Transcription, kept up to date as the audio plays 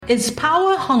Is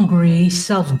power hungry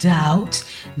self doubt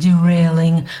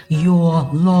derailing your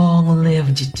long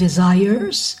lived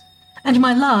desires? And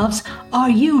my loves, are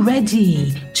you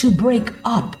ready to break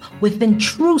up with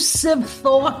intrusive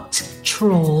thought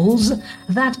trolls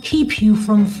that keep you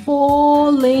from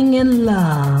falling in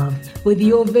love with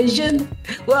your vision?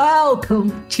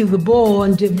 Welcome to the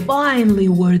Born Divinely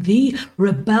Worthy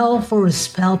Rebel for a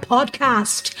Spell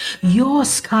podcast, your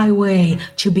skyway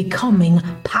to becoming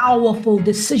powerful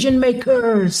decision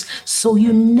makers so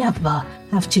you never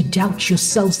have to doubt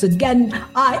yourselves again.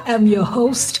 I am your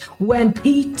host, Wen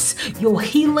Peets, your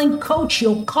healing coach,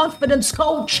 your confidence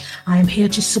coach. I am here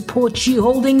to support you,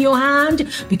 holding your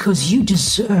hand, because you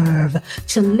deserve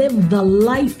to live the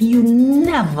life you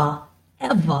never,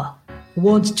 ever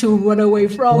want to run away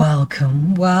from.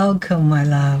 Welcome, my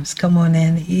loves. Come on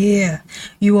in here.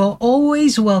 You are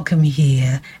always welcome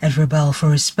here at Rebel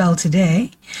for a Spell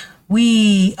today.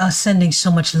 We are sending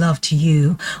so much love to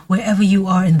you wherever you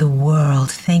are in the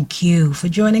world. Thank you for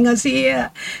joining us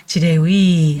here. Today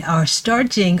we are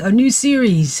starting a new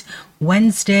series,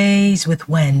 Wednesdays with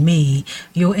Wen, me,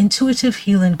 your intuitive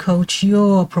healing coach,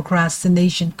 your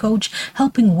procrastination coach,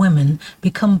 helping women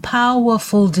become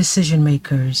powerful decision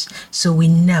makers so we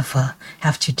never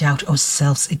have to doubt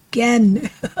ourselves again.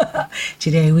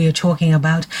 Today we are talking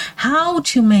about how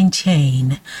to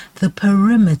maintain the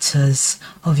perimeters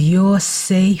of your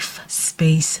safe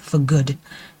space for good.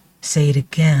 Say it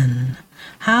again.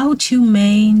 How to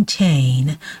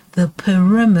maintain the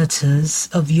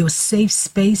perimeters of your safe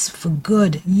space for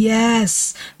good.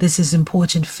 Yes, this is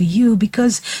important for you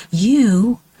because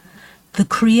you, the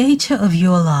creator of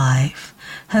your life,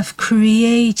 have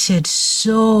created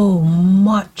so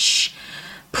much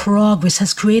progress,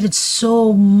 has created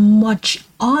so much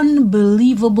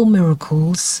unbelievable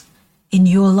miracles in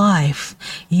your life.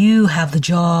 You have the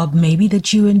job maybe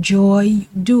that you enjoy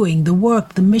doing, the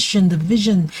work, the mission, the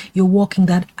vision. You're walking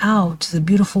that out, the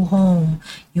beautiful home.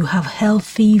 You have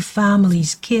healthy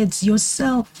families, kids,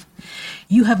 yourself.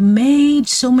 You have made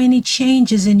so many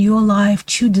changes in your life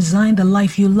to design the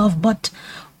life you love, but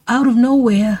out of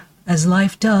nowhere, as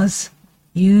life does,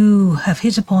 you have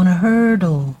hit upon a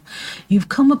hurdle. You've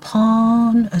come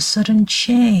upon a sudden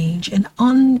change, an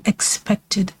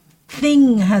unexpected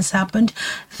thing has happened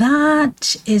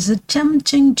that is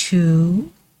attempting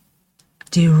to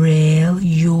derail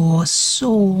your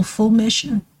soulful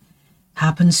mission.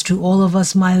 Happens to all of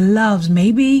us, my loves.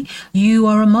 Maybe you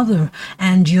are a mother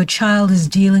and your child is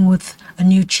dealing with a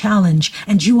new challenge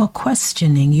and you are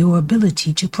questioning your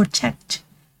ability to protect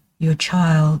your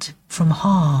child from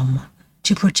harm.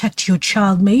 To protect your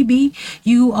child. Maybe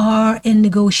you are in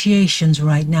negotiations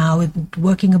right now,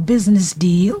 working a business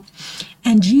deal,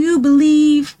 and you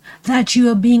believe that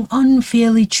you are being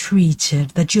unfairly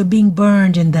treated, that you're being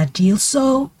burned in that deal.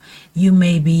 So you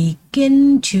may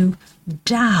begin to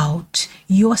doubt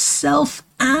yourself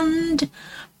and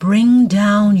bring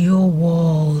down your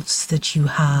walls that you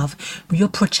have, your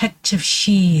protective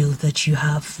shield that you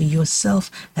have for yourself.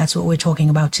 That's what we're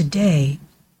talking about today.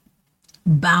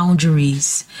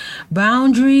 Boundaries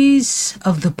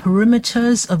of the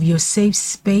perimeters of your safe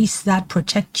space that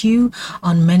protect you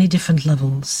on many different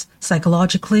levels,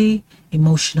 psychologically,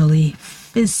 emotionally,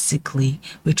 physically.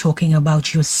 We're talking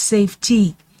about your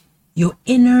safety, your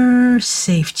inner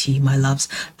safety, my loves.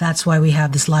 That's why we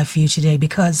have this live for you today,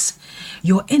 because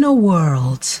your inner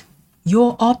world,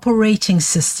 your operating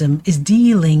system is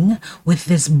dealing with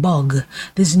this bug,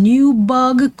 this new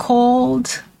bug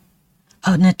called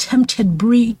an attempted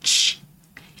breach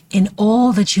in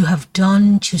all that you have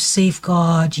done to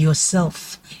safeguard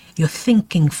yourself, your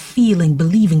thinking, feeling,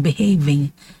 believing,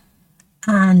 behaving,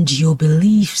 and your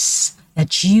beliefs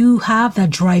that you have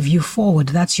that drive you forward.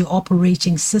 That's your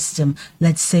operating system.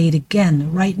 Let's say it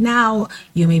again. Right now,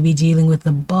 you may be dealing with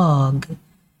the bug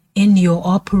in your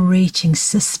operating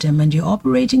system, and your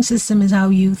operating system is how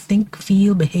you think,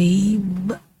 feel,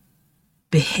 behave,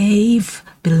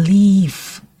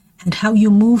 believe, and how you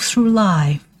move through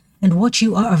life, and what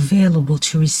you are available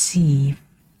to receive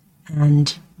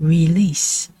and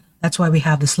release. That's why we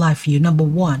have this live for you. Number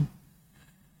one,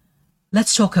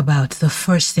 let's talk about the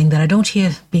first thing that I don't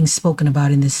hear being spoken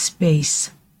about in this space.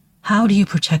 How do you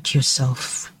protect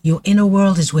yourself? Your inner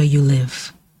world is where you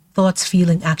live. Thoughts,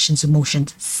 feeling, actions,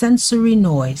 emotions, sensory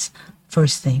noise.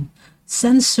 First thing,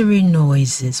 sensory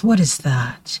noises. What is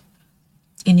that?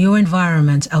 In your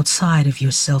environment outside of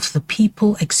yourself, the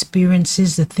people,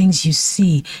 experiences, the things you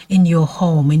see in your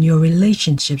home, in your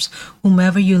relationships,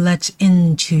 whomever you let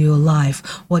into your life,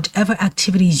 whatever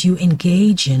activities you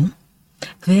engage in,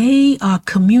 They are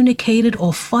communicated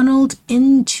or funneled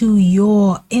into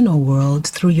your inner world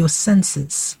through your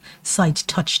senses: sight,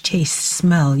 touch, taste,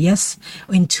 smell, yes,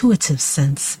 intuitive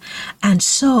sense. And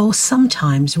so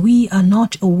sometimes we are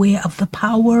not aware of the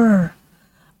power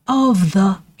of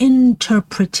the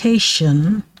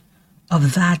interpretation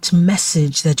of that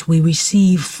message that we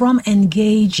receive from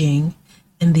engaging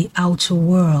in the outer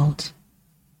world.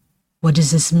 What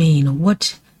does this mean?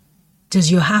 What does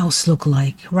your house look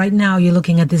like? Right now you're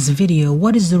looking at this video.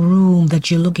 What is the room that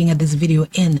you're looking at this video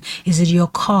in? Is it your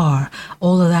car?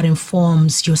 All of that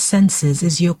informs your senses.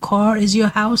 Is your car, is your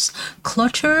house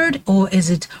cluttered, or is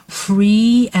it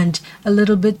free and a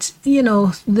little bit,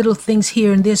 little things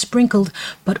here and there sprinkled?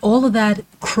 But all of that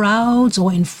crowds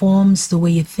or informs the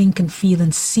way you think and feel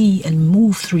and see and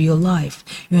move through your life.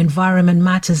 Your environment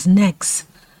matters next.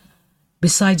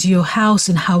 Besides your house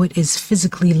and how it is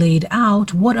physically laid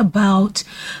out, what about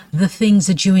the things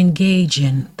that you engage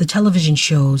in? The television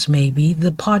shows, maybe, the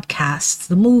podcasts,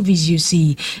 the movies you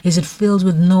see. Is it filled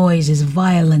with noise? Is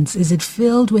violence? Is it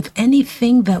filled with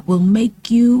anything that will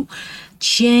make you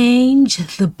change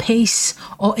the pace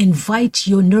or invite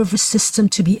your nervous system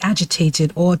to be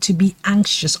agitated or to be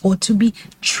anxious or to be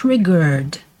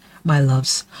triggered, my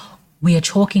loves? We are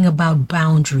talking about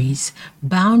boundaries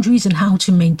and how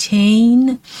to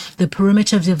maintain the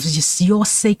perimeter of your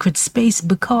sacred space,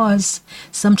 because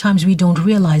sometimes we don't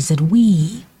realize that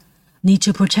we need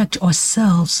to protect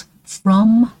ourselves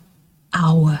from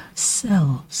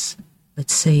ourselves.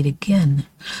 Let's say it again.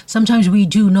 Sometimes we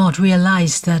do not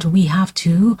realize that we have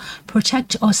to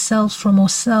protect ourselves from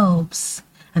ourselves.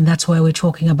 And that's why we're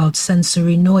talking about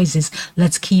sensory noises.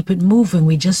 Let's keep it moving.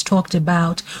 We just talked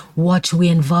about what we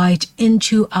invite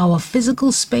into our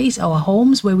physical space, our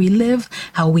homes where we live,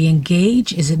 how we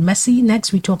engage. Is it messy?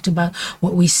 Next, we talked about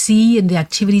what we see and the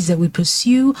activities that we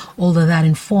pursue. All of that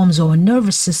informs our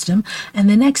nervous system. And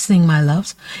the next thing, my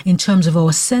loves, in terms of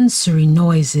our sensory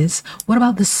noises, what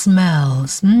about the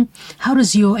smells? How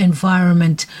does your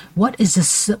environment, what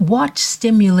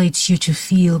stimulates you to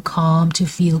feel calm, to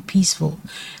feel peaceful?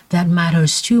 That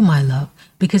matters too, my love,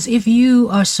 because if you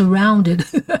are surrounded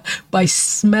by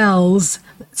smells,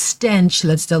 stench,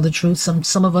 let's tell the truth,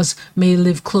 some of us may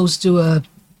live close to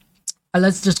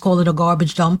let's just call it a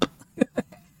garbage dump,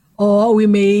 or we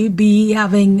may be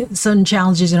having certain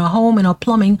challenges in our home and our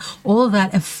plumbing. All of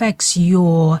that affects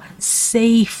your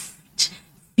safe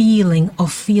feeling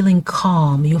of feeling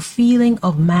calm, your feeling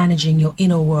of managing your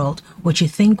inner world, what you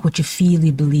think, what you feel,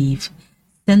 you believe.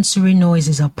 Sensory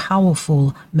noises are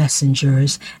powerful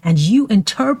messengers, and you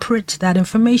interpret that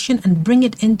information and bring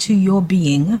it into your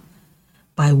being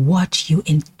by what you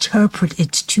interpret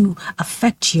it to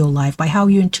affect your life, by how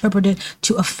you interpret it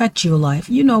to affect your life.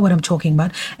 You know what I'm talking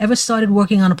about. Ever started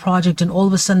working on a project and all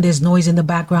of a sudden there's noise in the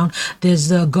background? There's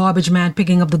the garbage man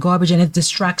picking up the garbage and it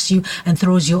distracts you and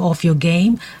throws you off your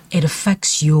game? It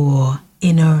affects your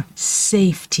inner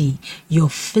safety, your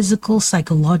physical,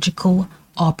 psychological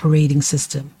operating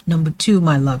system. Number 2,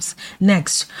 my loves.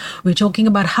 Next, we're talking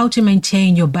about how to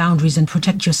maintain your boundaries and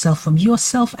protect yourself from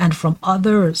yourself and from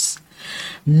others.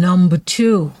 Number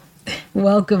 2,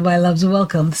 welcome, my loves,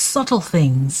 welcome. Subtle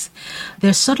things.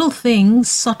 There's subtle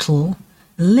things,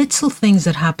 little things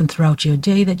that happen throughout your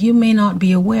day that you may not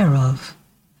be aware of.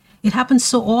 It happens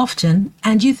so often,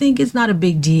 and you think it's not a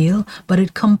big deal, but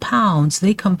it compounds.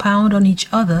 They compound on each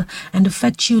other and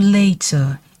affect you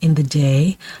later in the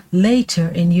day, later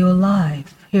in your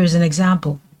life. Here's an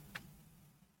example.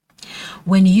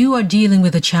 When you are dealing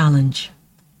with a challenge,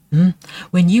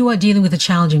 when you are dealing with a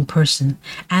challenging person,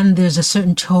 and there's a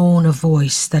certain tone of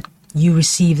voice that you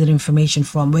receive that information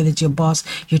from, whether it's your boss,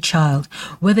 your child,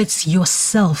 whether it's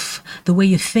yourself, the way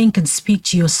you think and speak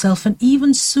to yourself and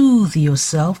even soothe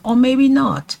yourself, or maybe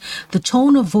not. The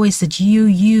tone of voice that you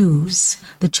use,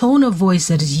 the tone of voice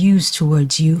that is used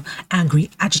towards you, angry,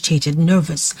 agitated,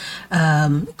 nervous,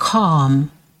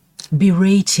 calm,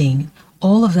 berating,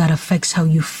 all of that affects how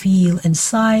you feel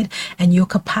inside and your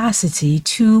capacity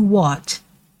to what?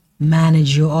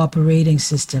 Manage your operating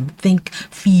system. Think,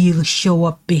 feel, show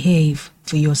up, behave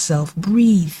for yourself.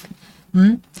 Breathe.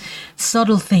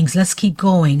 Subtle things. Let's keep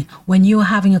going. When you're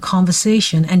having a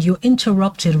conversation and you're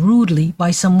interrupted rudely by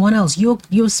someone else,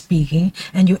 you're speaking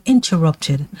and you're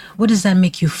interrupted. What does that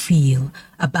make you feel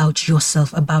about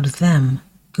yourself, about them?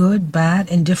 Good, bad,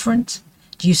 indifferent?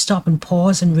 Do you stop and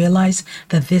pause and realize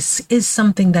that this is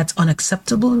something that's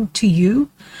unacceptable to you?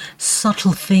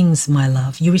 Subtle things, my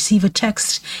love. You receive a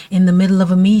text in the middle of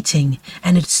a meeting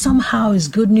and it somehow is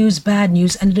good news, bad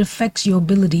news, and it affects your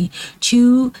ability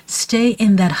to stay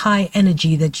in that high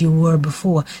energy that you were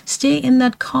before. Stay in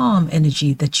that calm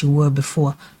energy that you were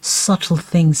before. Subtle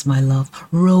things, my love.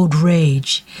 Road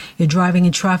rage. You're driving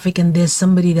in traffic and there's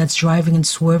somebody that's driving and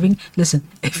swerving. Listen,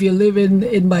 if you're living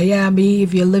in Miami,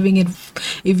 if you're living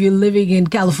in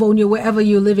California, wherever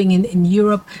you're living in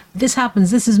Europe, this happens.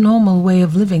 This is normal way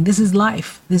of living. This is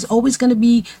life. There's always going to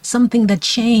be something that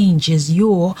changes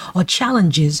or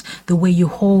challenges the way you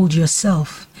hold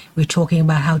yourself. We're talking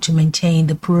about how to maintain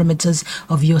the perimeters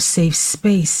of your safe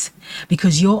space,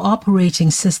 because your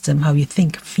operating system, how you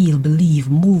think, feel, believe,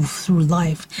 move through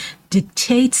life,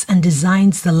 dictates and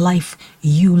designs the life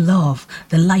you love,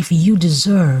 the life you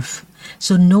deserve.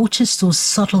 So notice those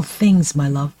subtle things, my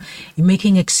love. You're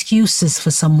making excuses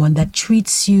for someone that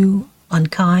treats you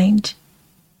unkind.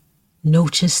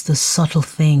 Notice the subtle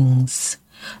things.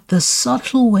 The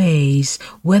subtle ways,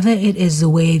 whether it is the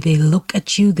way they look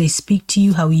at you, they speak to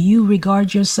you, how you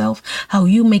regard yourself, how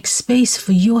you make space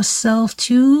for yourself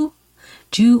to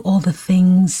do all the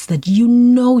things that you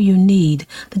know you need.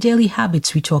 The daily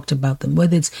habits, we talked about them,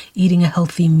 whether it's eating a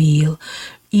healthy meal,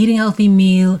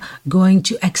 going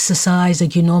to exercise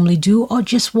like you normally do, or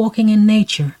just walking in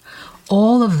nature.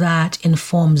 All of that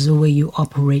informs the way you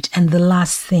operate. And the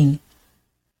last thing,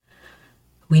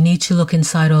 we need to look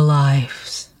inside our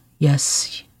lives.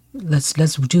 Yes, let's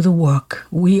do the work.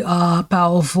 We are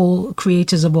powerful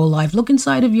creators of our life. Look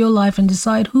inside of your life and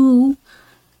decide who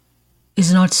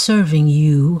is not serving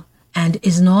you and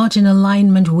is not in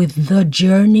alignment with the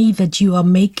journey that you are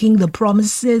making, the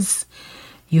promises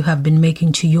you have been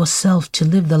making to yourself to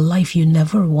live the life you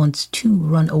never want to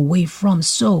run away from.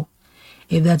 So,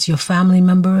 if that's your family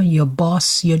member, your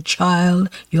boss, your child,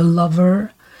 your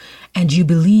lover, and you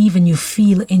believe and you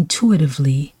feel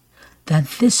intuitively that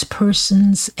this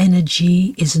person's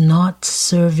energy is not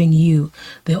serving you,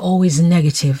 they're always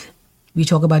negative. We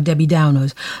talk about Debbie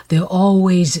Downers. They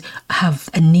always have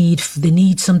a need. They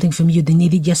need something from you. They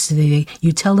need it yesterday.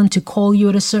 You tell them to call you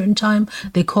at a certain time.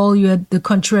 They call you at the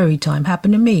contrary time.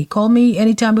 Happened to me. Call me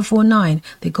anytime before 9.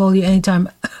 They call you anytime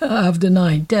after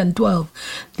 9, 10, 12.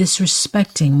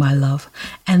 Disrespecting, my love.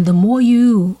 And the more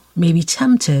you may be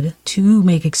tempted to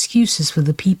make excuses for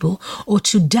the people or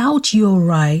to doubt your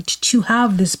right to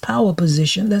have this power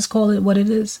position, let's call it what it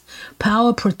is,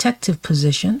 power protective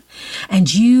position,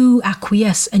 and you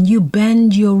acquiesce and you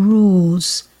bend your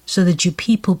rules so that you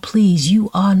people please,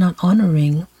 you are not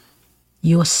honoring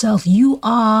yourself. You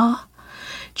are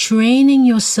training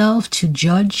yourself to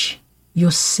judge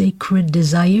your sacred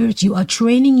desires. You are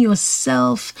training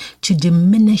yourself to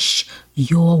diminish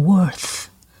your worth.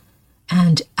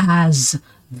 And as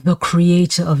the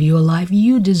creator of your life,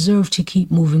 you deserve to keep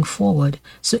moving forward.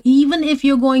 So even if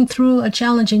you're going through a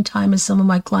challenging time, as some of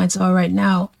my clients are right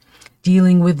now,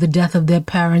 dealing with the death of their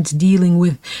parents, dealing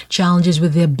with challenges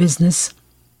with their business,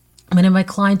 many of my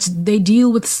clients, they deal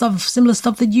with similar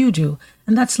stuff that you do.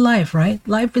 And that's life, right?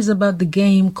 Life is about the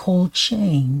game called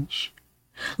change.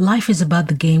 Life is about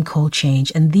the game called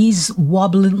change. And these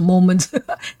wobbling moments,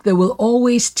 they will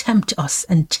always tempt us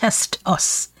and test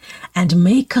us and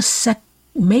make us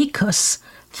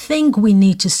think we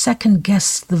need to second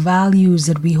guess the values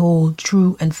that we hold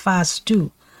true and fast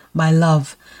to. My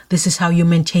love, this is how you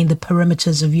maintain the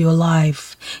perimeters of your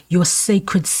life, your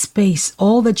sacred space,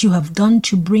 all that you have done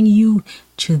to bring you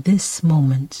to this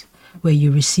moment where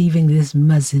you're receiving this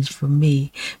message from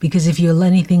me. Because if you're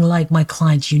anything like my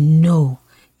clients, you know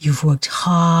you've worked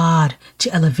hard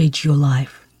to elevate your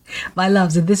life. My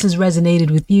loves, if this has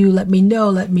resonated with you, let me know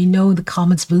in the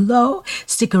comments below.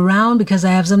 Stick around because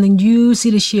I have something juicy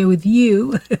to share with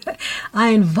you.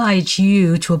 I invite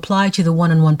you to apply to the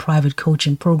one-on-one private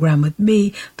coaching program with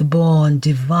me, the Born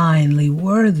Divinely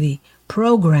Worthy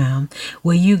program,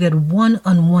 where you get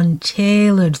one-on-one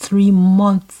tailored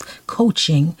 3-month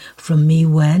coaching from me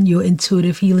when your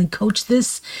intuitive healing coach.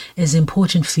 This is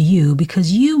important for you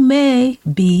because you may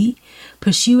be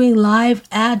pursuing life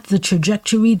at the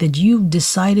trajectory that you've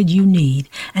decided you need,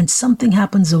 and something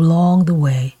happens along the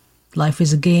way. Life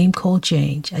is a game called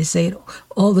change. I say it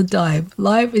all the time.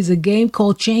 Life is a game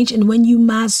called change, and when you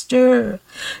master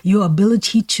your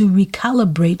ability to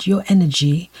recalibrate your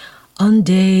energy On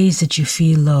days that you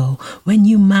feel low, when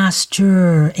you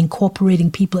master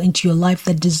incorporating people into your life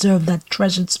that deserve that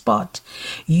treasured spot,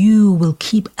 you will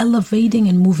keep elevating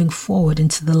and moving forward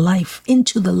into the life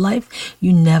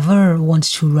you never want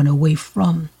to run away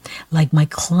from. Like my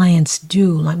clients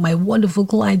do, like my wonderful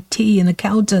client T, an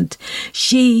accountant.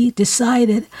 She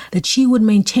decided that she would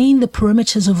maintain the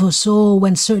perimeters of her soul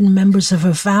when certain members of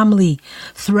her family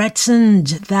threatened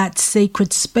that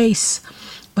sacred space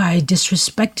by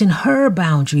disrespecting her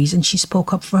boundaries, and she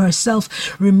spoke up for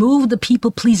herself, removed the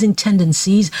people-pleasing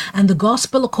tendencies, and the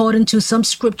gospel according to some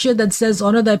scripture that says,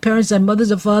 honor thy parents and mothers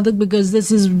and father, because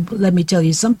this is, let me tell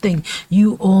you something,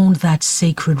 you own that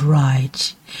sacred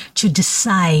right to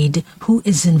decide who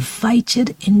is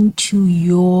invited into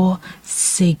your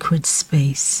sacred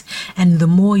space. And the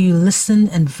more you listen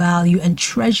and value and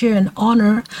treasure and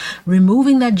honor,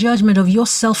 removing that judgment of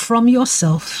yourself,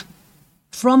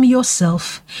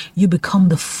 you become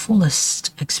the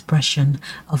fullest expression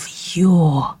of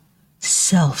your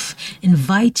self,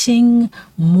 inviting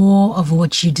more of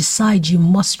what you decide you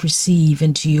must receive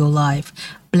into your life.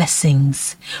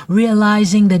 Blessings,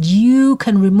 realizing that you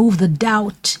can remove the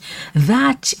doubt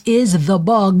that is the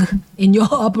bug in your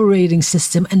operating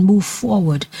system and move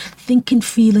forward, thinking,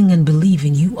 feeling, and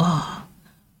believing you are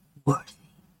worthy.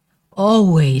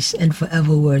 Always and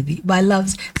forever worthy. My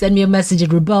loves, send me a message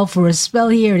at Rebel for a Spell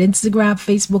here at Instagram,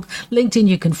 Facebook, LinkedIn.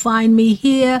 You can find me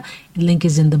here. The link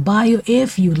is in the bio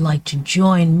if you'd like to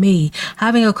join me.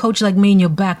 Having a coach like me in your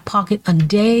back pocket on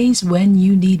days when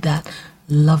you need that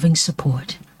loving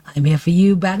support. I'm here for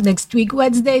you, back next week,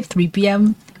 Wednesday, 3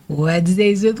 p.m.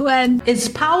 Wednesdays with Wen. Is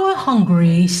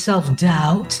power-hungry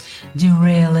self-doubt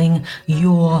derailing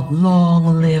your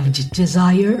long-lived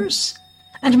desires?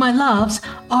 And my loves,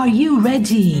 are you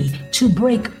ready to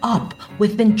break up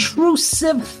with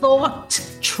intrusive thought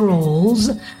trolls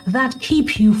that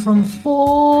keep you from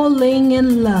falling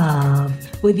in love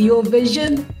with your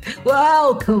vision?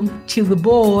 Welcome to the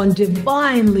Born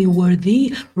Divinely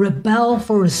Worthy Rebel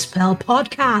for a Spell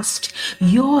podcast,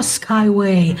 your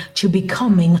skyway to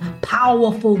becoming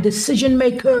powerful decision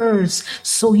makers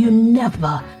so you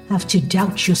never have to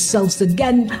doubt yourselves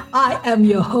again. I am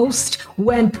your host,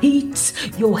 Wen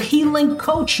Peets, your healing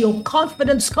coach, your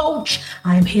confidence coach.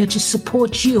 I am here to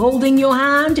support you, holding your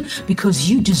hand, because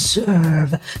you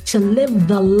deserve to live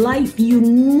the life you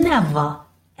never,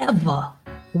 ever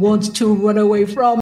want to run away from.